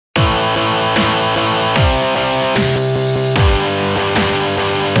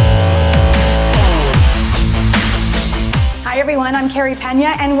everyone, I'm Carey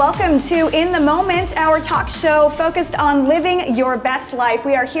Pena, and welcome to In the Moment, our talk show focused on living your best life.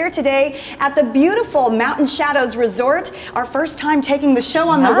 We are here today at the beautiful Mountain Shadows Resort, our first time taking the show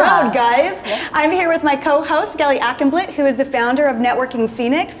on the road, guys. Yeah. I'm here with my co-host, Gelie Akhenblit, who is the founder of Networking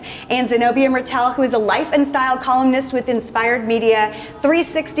Phoenix, and Zenobia Mertel, who is a life and style columnist with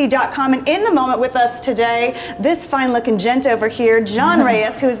InspiredMedia360.com. And in the moment with us today, this fine-looking gent over here, John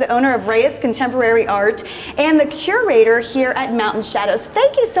Reyes, who is the owner of Reyes Contemporary Art, and the curator here at Mountain Shadows.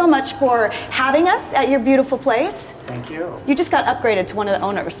 Thank you so much for having us at your beautiful place. Thank you. You just got upgraded to one of the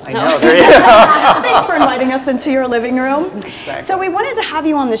owners. I know, there you go. Thanks for inviting us into your living room. Exactly. So we wanted to have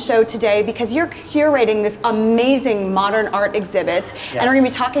you on the show today because you're curating this amazing modern art exhibit, and we're going to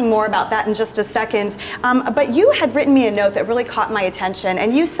be talking more about that in just a second. But you had written me a note that really caught my attention,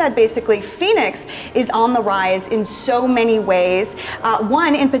 and you said basically Phoenix is on the rise in so many ways.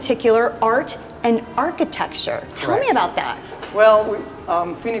 One in particular, art and architecture. Tell me about that. Well,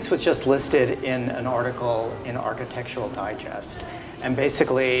 Phoenix was just listed in an article in Architectural Digest. And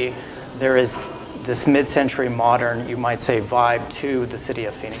basically, there is this mid-century modern, you might say, vibe to the city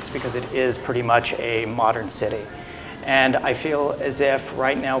of Phoenix because it is pretty much a modern city. And I feel as if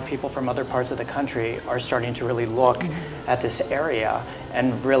right now people from other parts of the country are starting to really look at this area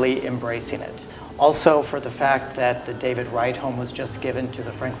and really embracing it. Also for the fact that the David Wright home was just given to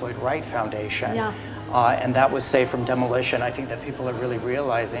the Frank Lloyd Wright Foundation. Yeah. And that was safe from demolition. I think that people are really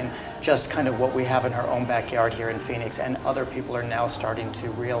realizing just kind of what we have in our own backyard here in Phoenix, and other people are now starting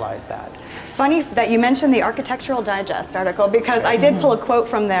to realize that. Funny that you mentioned the Architectural Digest article, because I did pull a quote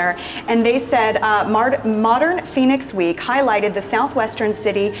from there, and they said, Modern Phoenix Week highlighted the southwestern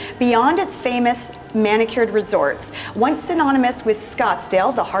city beyond its famous manicured resorts. Once synonymous with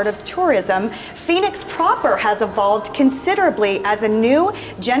Scottsdale, the heart of tourism, Phoenix proper has evolved considerably as a new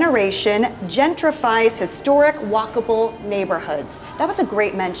generation gentrifies historic, walkable neighborhoods. That was a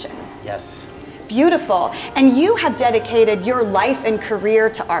great mention. Yes. Beautiful. And you have dedicated your life and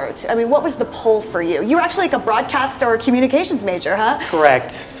career to art. I mean, what was the pull for you? You were actually like a broadcast or communications major, huh?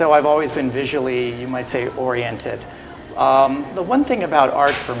 Correct. So I've always been visually, you might say, oriented. The one thing about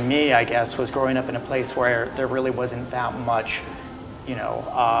art for me, I guess, was growing up in a place where there really wasn't that much, you know,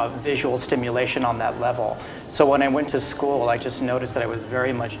 visual stimulation on that level. So when I went to school, I just noticed that I was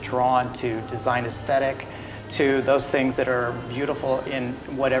very much drawn to design aesthetic, to those things that are beautiful in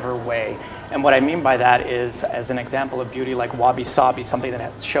whatever way. And what I mean by that is, as an example of beauty, like wabi-sabi, something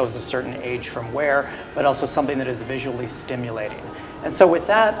that shows a certain age from wear, but also something that is visually stimulating. And so with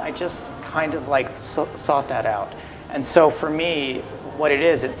that, I just kind of like sought that out. And so for me, what it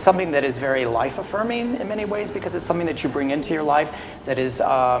is, it's something that is very life-affirming in many ways, because it's something that you bring into your life that is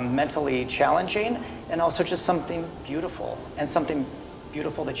mentally challenging, and also just something beautiful, and something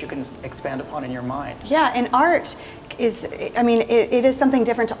beautiful that you can expand upon in your mind. Yeah, and art is, I mean, it is something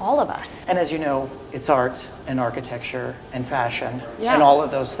different to all of us. And as you know, it's art and architecture and fashion, and all of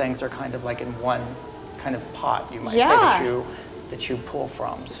those things are kind of like in one kind of pot, you might say, that you pull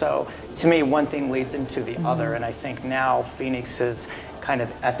from. So to me, one thing leads into the other, and I think now Phoenix is kind of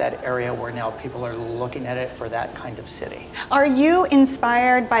at that area where now people are looking at it for that kind of city. Are you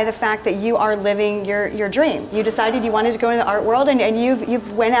inspired by the fact that you are living your dream? You decided you wanted to go into the art world, and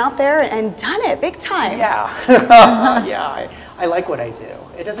you've went out there and done it big time. Yeah, yeah, I like what I do.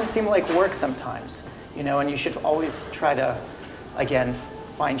 It doesn't seem like work sometimes, you know, and you should always try to, again,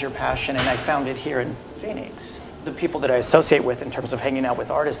 find your passion, and I found it here in Phoenix. The people that I associate with in terms of hanging out with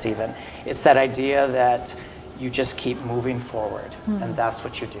artists even, it's that idea that you just keep moving forward, and that's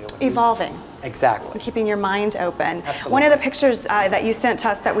what you do. Evolving. Exactly. Keeping your mind open. Absolutely. One of the pictures that you sent to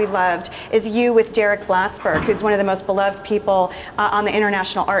us that we loved is you with Derek Blasberg, who's one of the most beloved people on the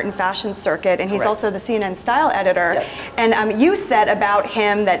international art and fashion circuit, and he's also the CNN style editor. Yes. And you said about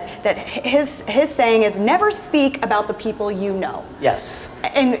him that his saying is, never speak about the people you know. Yes.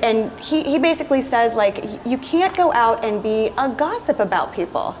 And he basically says, like, you can't go out and be a gossip about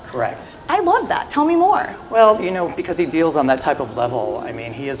people. Correct. I love that. Tell me more. Well, you know, because he deals on that type of level. I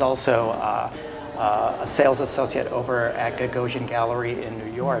mean, he is also a sales associate over at Gagosian Gallery in New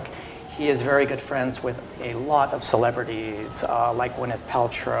York. He is very good friends with a lot of celebrities like Gwyneth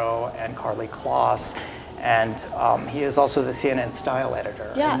Paltrow and Karlie Kloss. And he is also the CNN style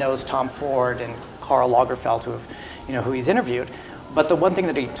editor. Yeah. He knows Tom Ford and Karl Lagerfeld, who he's interviewed. But the one thing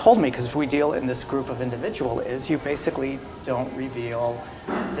that he told me, because we deal in this group of individual, is you basically don't reveal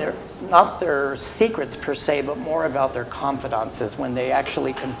not their secrets per se, but more about their confidences. When they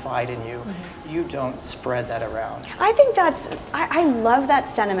actually confide in you, you don't spread that around. I think I love that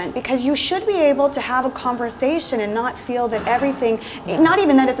sentiment, because you should be able to have a conversation and not feel that everything, not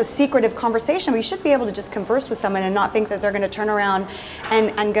even that it's a secretive conversation, but you should be able to just converse with someone and not think that they're going to turn around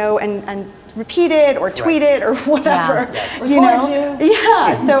and go and repeat it or tweet it or whatever, you know?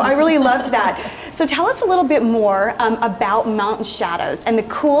 Yeah, so I really loved that. So tell us a little bit more about Mountain Shadows and the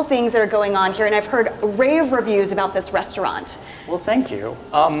cool things that are going on here. And I've heard rave reviews about this restaurant. Well, thank you.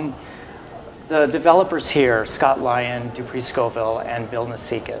 The developers here, Scott Lyon, Dupree Scoville, and Bill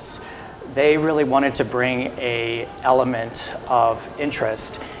Nasikis, they really wanted to bring an element of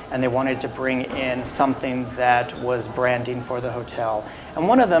interest, and they wanted to bring in something that was branding for the hotel. And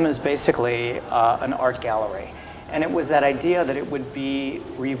one of them is basically an art gallery. And it was that idea that it would be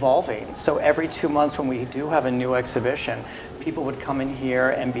revolving. So every 2 months when we do have a new exhibition, people would come in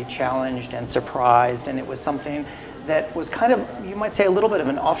here and be challenged and surprised. And it was something that was kind of, you might say, a little bit of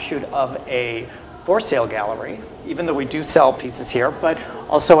an offshoot of a for sale gallery, even though we do sell pieces here, but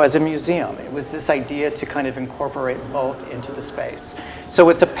also as a museum. It was this idea to kind of incorporate both into the space. So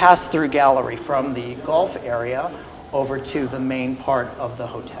it's a pass-through gallery from the golf area over to the main part of the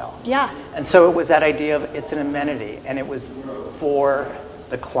hotel. Yeah. And so it was that idea of it's an amenity, and it was for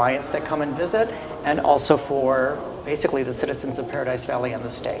the clients that come and visit, and also for basically the citizens of Paradise Valley and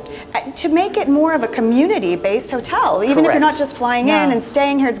the state. To make it more of a community-based hotel, even if you're not just flying in and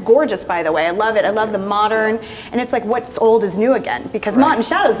staying here. It's gorgeous, by the way. I love it. I love the modern, and it's like what's old is new again, because Mountain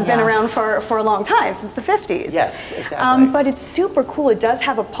Shadows has been around for a long time, since the 50s. Yes, exactly. But it's super cool. It does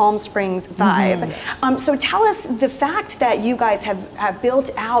have a Palm Springs vibe. So tell us, the fact that you guys have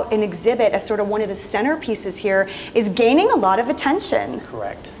built out an exhibit as sort of one of the centerpieces here is gaining a lot of attention.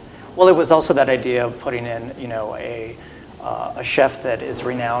 Correct. Well, it was also that idea of putting in, you know, a chef that is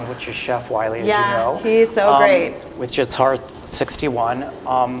renowned, which is Chef Wiley, as you know. Yeah, he's so great. With Jits Hearth 61.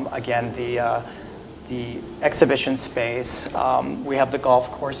 Again, the exhibition space. We have the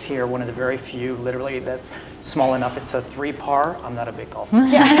golf course here, one of the very few, literally, that's small enough. It's a 3-par. I'm not a big golfer.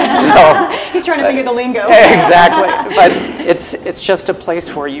 He's trying to think of the lingo. Exactly. But it's just a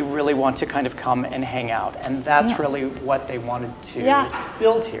place where you really want to kind of come and hang out. And that's really what they wanted to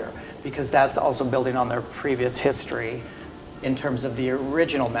build here, because that's also building on their previous history in terms of the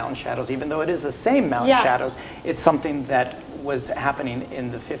original Mountain Shadows. Even though it is the same Mountain Shadows, it's something that was happening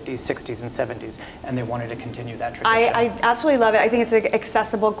in the 50s, 60s, and 70s, and they wanted to continue that tradition. I absolutely love it. I think it's an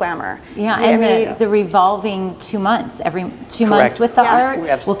accessible glamour. Yeah, and the revolving 2 months, every 2 months with the art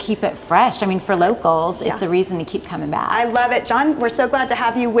will keep it fresh. I mean, for locals, it's a reason to keep coming back. I love it. John, we're so glad to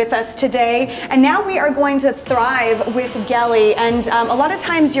have you with us today. And now we are going to thrive with Gelie. And a lot of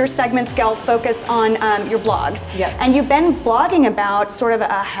times your segments, Gel, focus on your blogs. Yes. And you've been blogging about sort of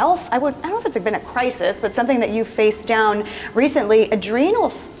a health, I don't know if it's been a crisis, but something that you faced down recently, adrenal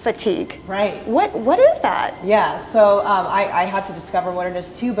fatigue. Right. What is that? Yeah, so I had to discover what it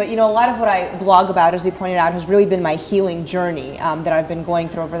is too, but you know, a lot of what I blog about, as you pointed out, has really been my healing journey that I've been going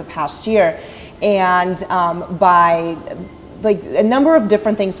through over the past year. And by like a number of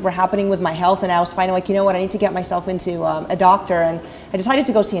different things were happening with my health, and I was finding, like, you know what, I need to get myself into a doctor, and I decided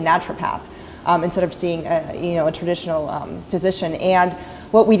to go see a naturopath instead of seeing a traditional physician. And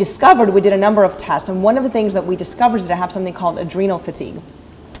what we discovered, we did a number of tests, and one of the things that we discovered is that I have something called adrenal fatigue.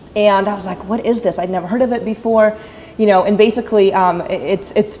 And I was like, what is this? I'd never heard of it before, you know, and basically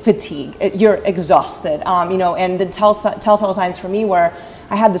it's fatigue. You're exhausted, you know, and the telltale signs for me were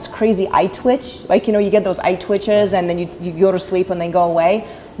I had this crazy eye twitch, like, you know, you get those eye twitches and then you go to sleep and they go away.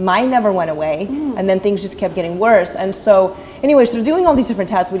 Mine never went away, and then things just kept getting worse. And so anyways, through doing all these different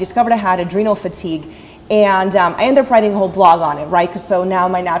tests, we discovered I had adrenal fatigue. And I ended up writing a whole blog on it, right? Because so now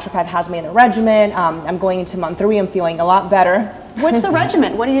my naturopath has me in a regimen. I'm going into month 3. I'm feeling a lot better. What's the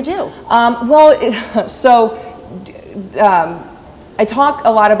regimen? What do you do? I talk a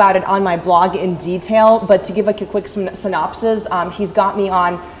lot about it on my blog in detail, but to give like a quick synopsis, he's got me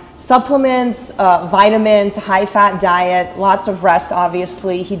on supplements, vitamins, high-fat diet, lots of rest,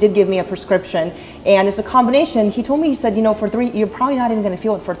 obviously. He did give me a prescription, and it's a combination. He told me, he said, you know, for 3, you're probably not even going to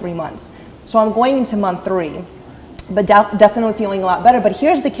feel it for 3 months. So I'm going into month 3, but definitely feeling a lot better. But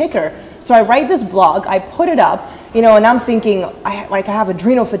here's the kicker. So I write this blog, I put it up, you know, and I'm thinking, I have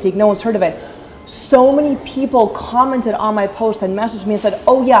adrenal fatigue, no one's heard of it. So many people commented on my post and messaged me and said,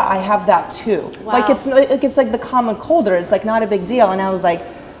 oh yeah, I have that too. Wow. Like it's like the common cold, or it's like not a big deal. And I was like,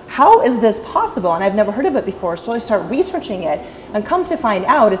 how is this possible? And I've never heard of it before. So I start researching it, and come to find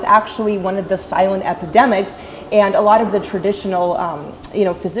out, it's actually one of the silent epidemics. And a lot of the traditional,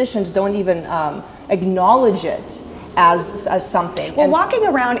 physicians don't even acknowledge it as something. Well, walking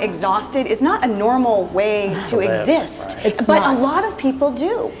around exhausted is not a normal way to exist, but a lot of people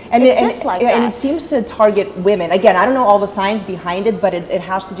do exist like that. And it seems to target women. Again, I don't know all the science behind it, but it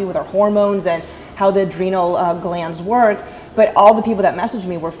has to do with our hormones and how the adrenal glands work. But all the people that messaged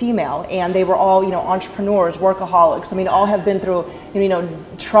me were female, and they were all, entrepreneurs, workaholics. I mean, all have been through,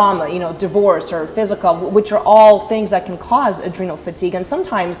 trauma, divorce or physical, which are all things that can cause adrenal fatigue. And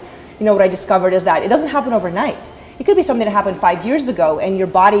sometimes, what I discovered is that it doesn't happen overnight. It could be something that happened 5 years ago, and your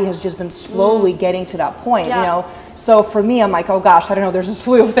body has just been slowly getting to that point, So for me, I'm like, oh gosh, I don't know, there's a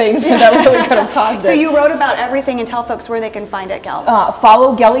slew of things that really could have caused it. So you wrote about everything, and tell folks where they can find it, Gal.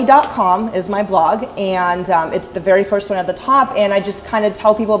 Follow Gelie.com is my blog, and it's the very first one at the top, and I just kind of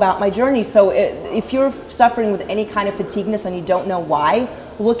tell people about my journey. So if you're suffering with any kind of fatigueness and you don't know why,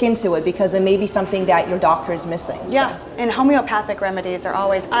 look into it, because it may be something that your doctor is missing. Yeah, and homeopathic remedies are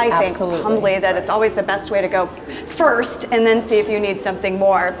always, I think, humbly, that it's always the best way to go first and then see if you need something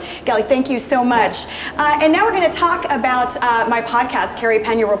more. Gelie, thank you so much. And now we're going to talk about my podcast, Carey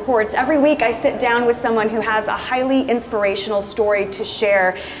Pena Reports. Every week I sit down with someone who has a highly inspirational story to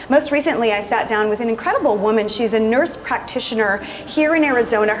share. Most recently I sat down with an incredible woman. She's a nurse practitioner here in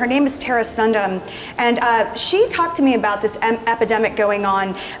Arizona. Her name is Tara Sundam, and she talked to me about this epidemic going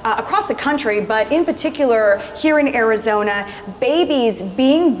on across the country, but in particular here in Arizona, babies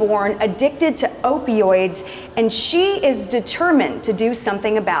being born addicted to opioids, and she is determined to do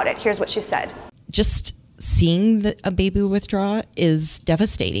something about it. Here's what she said. Just seeing a baby withdraw is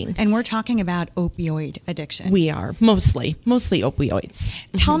devastating. And we're talking about opioid addiction. We are, mostly opioids.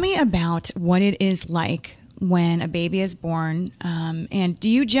 Tell me about what it is like when a baby is born, and do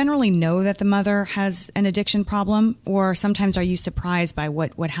you generally know that the mother has an addiction problem, or sometimes are you surprised by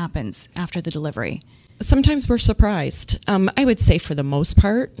what happens after the delivery? Sometimes we're surprised. I would say for the most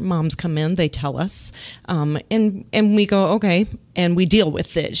part, moms come in, they tell us, and we go, okay, and we deal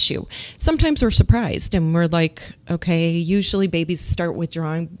with the issue. Sometimes we're surprised and we're like, okay, usually babies start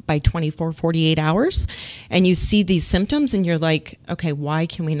withdrawing by 24, 48 hours, and you see these symptoms and you're like, okay, why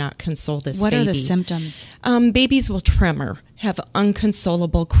can we not console this baby? What are the symptoms? Babies will tremor, have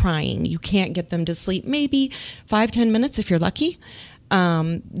unconsolable crying. You can't get them to sleep, maybe 5-10 minutes if you're lucky.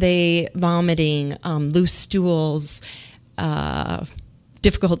 They vomiting, loose stools,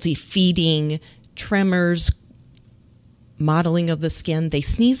 difficulty feeding, tremors, mottling of the skin. They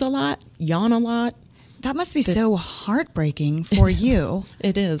sneeze a lot, yawn a lot. That must be so heartbreaking for you.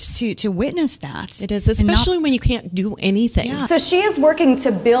 It is. To witness that. It is, especially when you can't do anything. Yeah. So she is working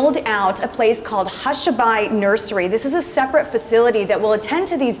to build out a place called Hushabye Nursery. This is a separate facility that will attend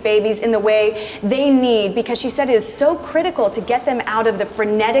to these babies in the way they need, because she said it is so critical to get them out of the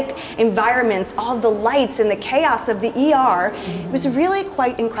frenetic environments, all of the lights and the chaos of the ER. It was really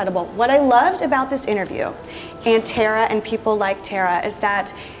quite incredible. What I loved about this interview, and Tara and people like Tara, is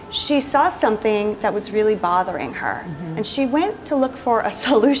that she saw something that was really bothering her, and she went to look for a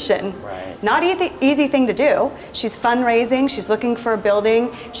solution. Right. Not easy thing to do. She's fundraising, she's looking for a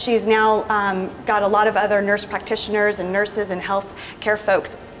building. She's now got a lot of other nurse practitioners and nurses and health care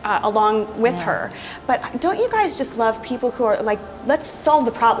folks along with her. But don't you guys just love people who are like, let's solve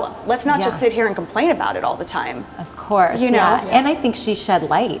the problem. Let's not just sit here and complain about it all the time. Of course, you know. And I think she shed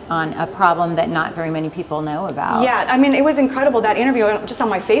light on a problem that not very many people know about. Yeah, I mean, it was incredible. That interview just on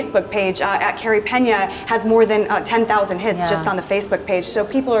my Facebook page at Carey Pena has more than 10,000 hits just on the Facebook page. So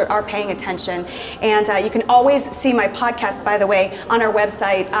people are paying attention. And you can always see my podcast, by the way, on our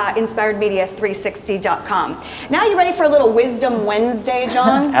website, inspiredmedia360.com. Now you ready for a little Wisdom Wednesday,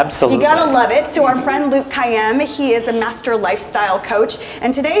 John? Absolutely. You gotta love it. So our friend Luke Kayem, he is a master lifestyle coach,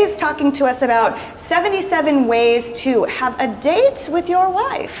 and today he's talking to us about 77 ways to have a date with your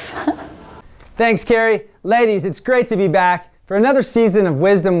wife. Thanks, Carey. Ladies, it's great to be back for another season of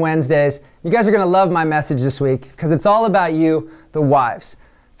Wisdom Wednesdays. You guys are gonna love my message this week because it's all about you, the wives.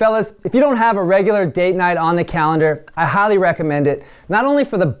 Fellas, if you don't have a regular date night on the calendar, I highly recommend it, not only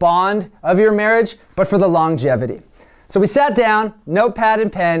for the bond of your marriage, but for the longevity. So we sat down, notepad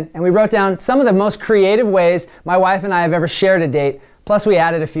and pen, and we wrote down some of the most creative ways my wife and I have ever shared a date, plus we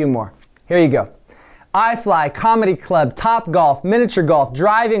added a few more. Here you go. iFly, comedy club, top golf, miniature golf,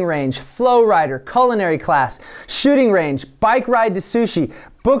 driving range, flow rider, culinary class, shooting range, bike ride to sushi,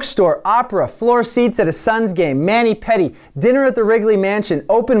 bookstore, opera, floor seats at a Suns game, mani-pedi, dinner at the Wrigley Mansion,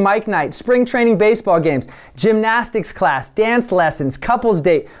 open mic night, spring training baseball games, gymnastics class, dance lessons, couples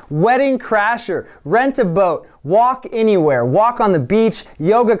date, wedding crasher, rent a boat, walk anywhere, walk on the beach,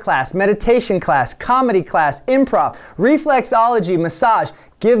 yoga class, meditation class, comedy class, improv, reflexology, massage.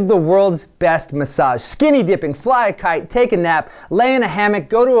 Give the world's best massage. Skinny dipping, fly a kite, take a nap, lay in a hammock,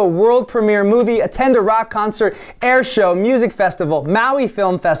 go to a world premiere movie, attend a rock concert, air show, music festival, Maui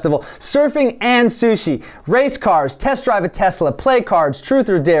Film Festival, surfing and sushi, race cars, test drive a Tesla, play cards, truth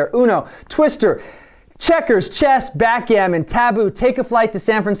or dare, Uno, Twister, checkers, chess, backgammon, taboo, take a flight to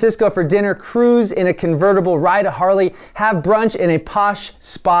San Francisco for dinner, cruise in a convertible, ride a Harley, have brunch in a posh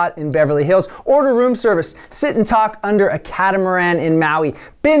spot in Beverly Hills, order room service, sit and talk under a catamaran in Maui,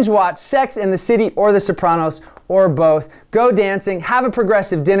 binge watch Sex and the City or The Sopranos, or both, go dancing, have a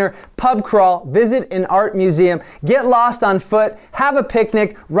progressive dinner, pub crawl, visit an art museum, get lost on foot, have a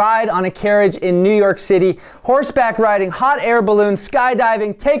picnic, ride on a carriage in New York City, horseback riding, hot air balloon,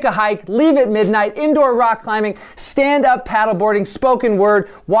 skydiving, take a hike, leave at midnight, indoor rock climbing, stand-up paddleboarding, spoken word,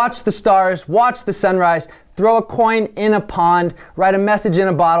 watch the stars, watch the sunrise, throw a coin in a pond, write a message in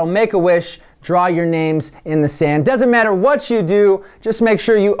a bottle, make a wish, draw your names in the sand. Doesn't matter what you do, just make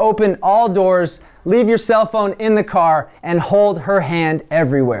sure you open all doors, leave your cell phone in the car, and hold her hand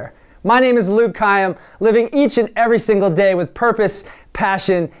everywhere. My name is Luke Kayam, living each and every single day with purpose,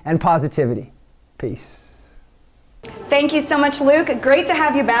 passion, and positivity. Peace. Thank you so much, Luke. Great to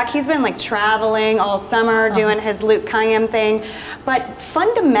have you back. He's been like traveling all summer, doing his Luke Kayam thing. But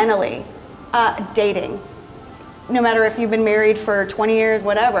fundamentally, dating, no matter if you've been married for 20 years,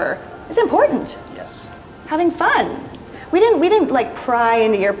 whatever, is important. Yes. Having fun. We didn't like pry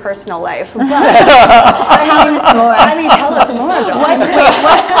into your personal life, but tell us more. I mean, tell us more, Dawn.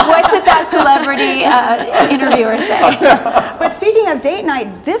 What did that celebrity interviewer say? But speaking of date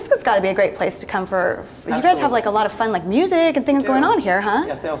night, this has got to be a great place to come for. You guys have like a lot of fun, like music and things going on here, huh?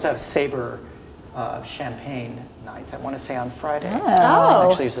 Yes, they also have Sabre champagne nights. I want to say on Friday.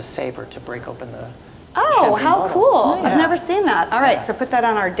 Oh. Actually, use a Sabre to break open the. Oh, how bottle. cool. Oh, yeah. I've never seen that. All right, so put that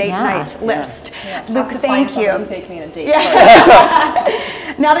on our date night list. Luke, thank you. Take me on a date.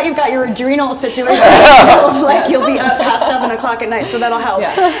 Now that you've got your adrenal situation, like you'll be up past 7 o'clock at night, so that'll help.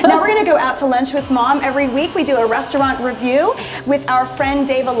 Now we're going to go out to lunch with Mom. Every week we do a restaurant review with our friend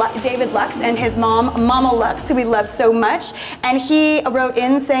David Lux and his mom, Mama Lux, who we love so much. And he wrote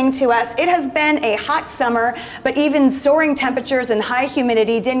in saying to us, "It has been a hot summer, but even soaring temperatures and high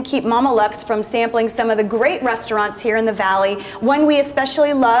humidity didn't keep Mama Lux from sampling some of the great restaurants here in the Valley. One we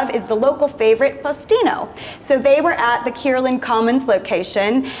especially love is the local favorite, Postino." So they were at the Kierland Commons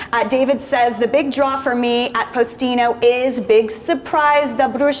location. David says, "The big draw for me at Postino is big surprise, the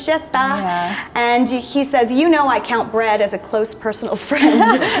bruschetta." And he says, "You know I count bread as a close personal friend."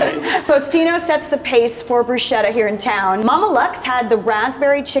 Postino sets the pace for bruschetta here in town. Mama Lux had the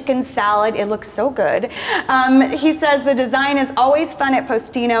raspberry chicken salad. It looks so good. He says the design is always fun at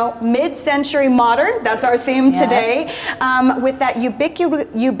Postino, mid-century modern. That's our theme today, with that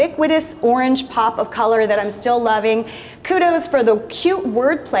ubiquitous orange pop of color that I'm still loving. Kudos for the cute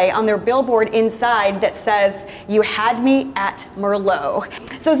wordplay on their billboard inside that says, "You had me at Merlot."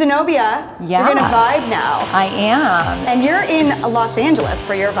 So Zenobia, you're gonna vibe now. I am. And you're in Los Angeles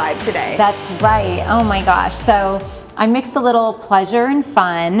for your vibe today. That's right. Oh my gosh. So I mixed a little pleasure and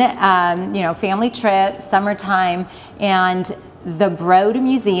fun, you know, family trip, summertime, and the Broad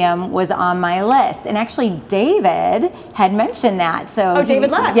Museum was on my list. And actually David had mentioned that. So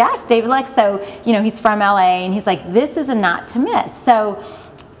David Lux. Yes, David Lux. So, you know, he's from LA and he's like, this is a not to miss. So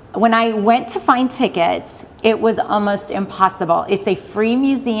when I went to find tickets, it was almost impossible. It's a free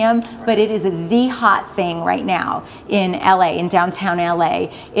museum, but it is the hot thing right now in LA, in downtown LA.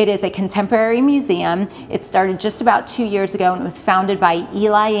 It is a contemporary museum. It started just about 2 years ago and it was founded by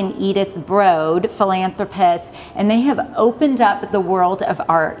Eli and Edith Broad, philanthropists, and they have opened up the world of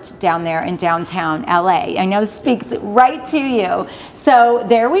art down there in downtown LA. I know this speaks right to you. So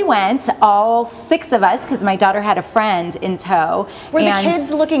there we went, all 6 of us, because my daughter had a friend in tow. Were the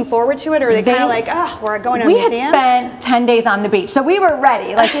kids looking forward to it, or are they kind of like, oh, we're going to we had spent 10 days on the beach, so we were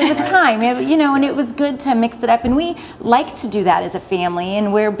ready. Like, it was time, you know, and it was good to mix it up. And we like to do that as a family,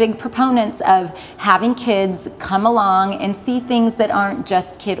 and we're big proponents of having kids come along and see things that aren't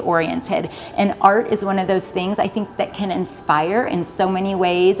just kid-oriented. And art is one of those things, I think, that can inspire in so many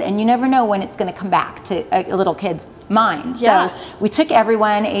ways, and you never know when it's going to come back to a little kid's mind. Yeah. So we took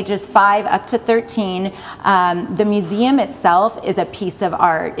everyone ages 5 up to 13. The museum itself is a piece of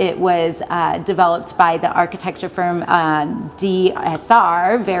art. It was developed by the architecture firm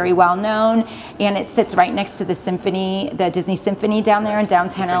DSR, very well known, and it sits right next to the symphony, the Disney Symphony down there in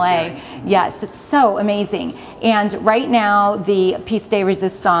downtown LA. Yes, it's so amazing. And right now the piece de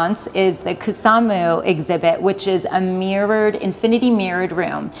resistance is the Kusamu exhibit, which is a mirrored, infinity mirrored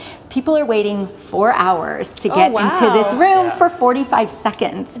room. People are waiting 4 hours to get into this room for 45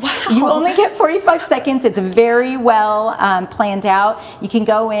 seconds. Wow. You only get 45 seconds. It's very well planned out. You can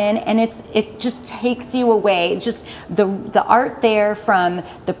go in and it just takes you away. Just the art there, from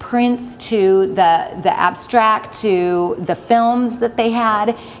the prints to the abstract to the films that they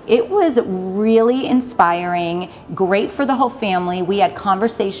had. It was really inspiring, great for the whole family. We had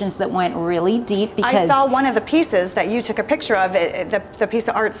conversations that went really deep because I saw one of the pieces that you took a picture of. The piece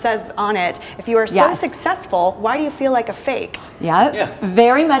of art says on it, if you are so successful, why do you feel like a fake? Yeah,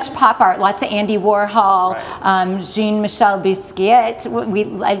 very much pop art. Lots of Andy Warhol, Jean-Michel Basquiat.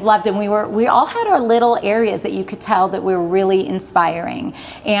 I loved it. We all had our little areas that you could tell that were really inspiring.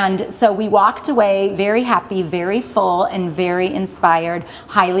 And so we walked away very happy, very full, and very inspired.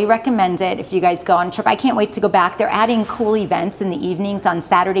 Highly recommend it if you guys go on a trip. I can't wait to go back. They're adding cool events in the evenings on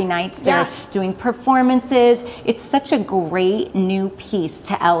Saturday nights. They're doing performances. It's such a great new piece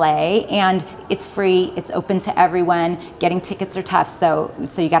to LA, and it's free. It's open to everyone. Getting tickets are tough, so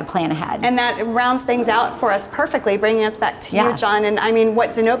you got to plan ahead. And that rounds things out for us perfectly, bringing us back to you, John. And I mean,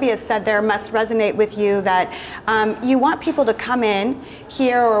 what Zenobia said there must resonate with you, that you want people to come in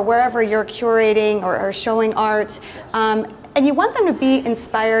here or wherever you're curating or showing art, and you want them to be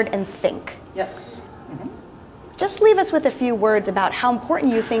inspired and think. Yes. Just leave us with a few words about how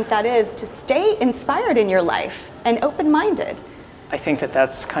important you think that is to stay inspired in your life and open-minded. I think that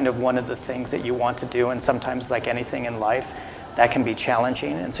that's kind of one of the things that you want to do, and sometimes, like anything in life, that can be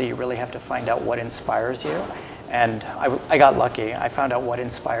challenging, and so you really have to find out what inspires you. And I got lucky. I found out what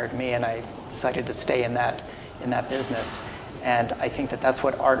inspired me, and I decided to stay in that business. And I think that that's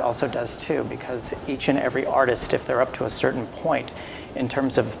what art also does too, because each and every artist, if they're up to a certain point in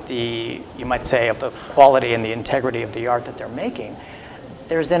terms of you might say, of the quality and the integrity of the art that they're making,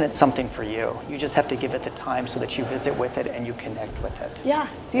 there's in it something for you. You just have to give it the time so that you visit with it and you connect with it. Yeah,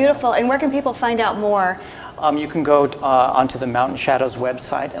 beautiful. And where can people find out more? You can go onto the Mountain Shadows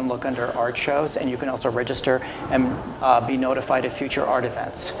website and look under art shows, and you can also register and be notified of future art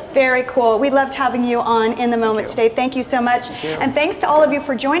events. Very cool. We loved having you on In the Moment today. Thank you so much. And thanks to all of you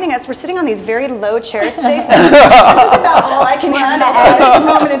for joining us. We're sitting on these very low chairs today, so this is about all I can handle for this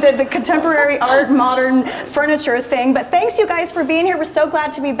moment. It did the contemporary art, modern furniture thing. But thanks you guys for being here. We're so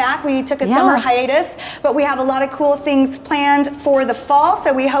glad to be back. We took a summer hiatus, but we have a lot of cool things planned for the fall,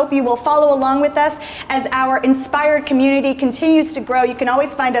 so we hope you will follow along with us as our inspired community continues to grow. You can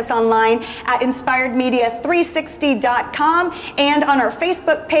always find us online at inspiredmedia360.com and on our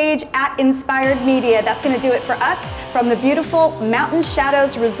Facebook page at Inspired Media. That's going to do it for us from the beautiful Mountain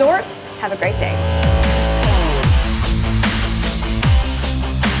Shadows Resort. Have a great day.